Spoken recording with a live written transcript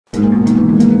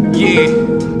Yeah,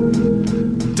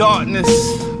 DarkNess,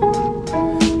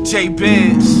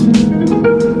 J-Biz,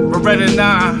 Beretta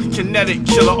 9, Kinetic,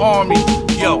 Killarmy.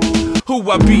 Yo, who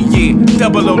I be, yeah,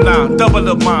 009, double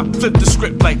of mine. Flip the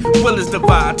script like will is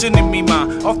divide, enemy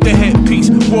mine. Off the headpiece,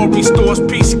 war restores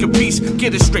peace, capiche.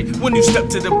 Get it straight when you step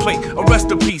to the plate.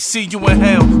 Arrest a piece, see you in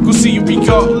hell, go see you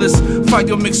regardless. Fight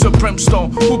your mix of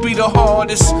brimstone, who be the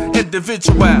hardest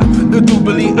individual? The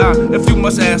doobly eye, if you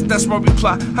must ask, that's my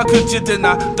reply. How could you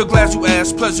deny the glass you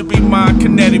ask? Pleasure be mine,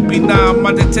 kinetic be nine.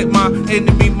 My detect mine,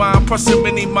 enemy mine,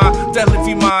 proximity mine,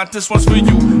 deadly mine. This one's for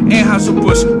you,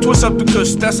 Anheuser-Busch. Twist up the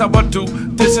kush, that's how I do.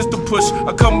 This is the push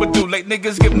I come with do. Like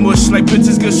niggas get mush, like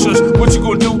bitches get shush. What you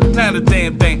gonna do? Now the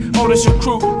damn thing. Oh, this your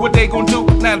crew, what they gonna do?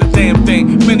 Now the damn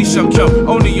thing. Many shall come,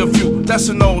 only a few. That's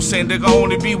an old saying, there can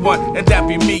only be one, and that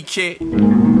be me, kid.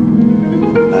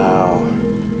 Now,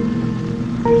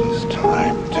 it is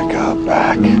time to go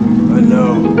back. I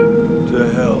know. To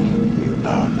hell. You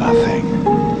know nothing.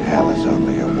 Hell is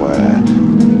only a word.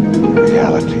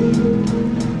 Reality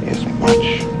is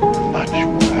much, much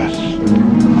worse.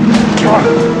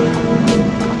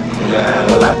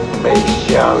 Let me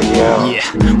show you.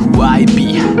 Yeah, who I be?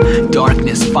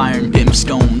 Darkness, fire and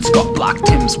brimstones. Got black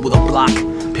Tims with a black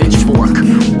pitchfork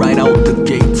right out the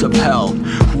gates of hell.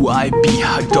 Who I be?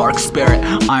 A dark spirit,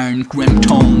 iron grim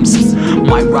tomes.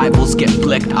 My rivals get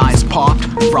blicked, eyes popped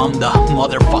from the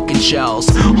motherfucking shells.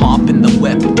 Hop in the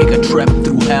whip, take a trip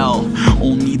through hell.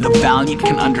 Only the valiant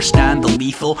can understand the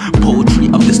lethal poetry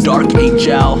of this dark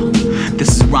angel.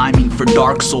 This is rhyming for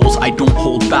dark souls, I don't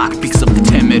hold back because of the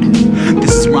timid.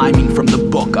 This is rhyming from the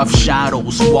book of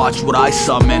shadows, watch what I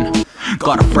summon.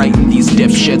 Gotta frighten these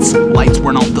dipshits, lights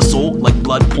burn out the soul like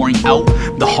blood pouring out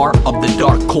the heart of the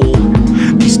dark cold.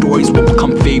 These stories will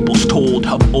become fables told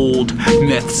of old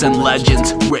myths and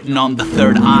legends written on the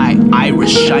third eye,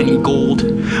 iris shining gold.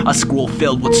 A scroll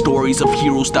filled with stories of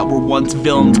heroes that were once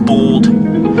villains bold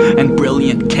and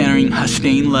brilliant, carrying a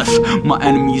stainless. My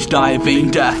enemies die a vain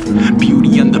death,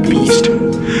 Beauty and the Beast,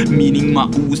 meaning my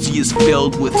Uzi is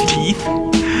filled with teeth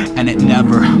and it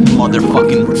never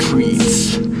motherfucking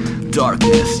retreats.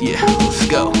 DarkNess, yeah, let's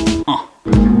go.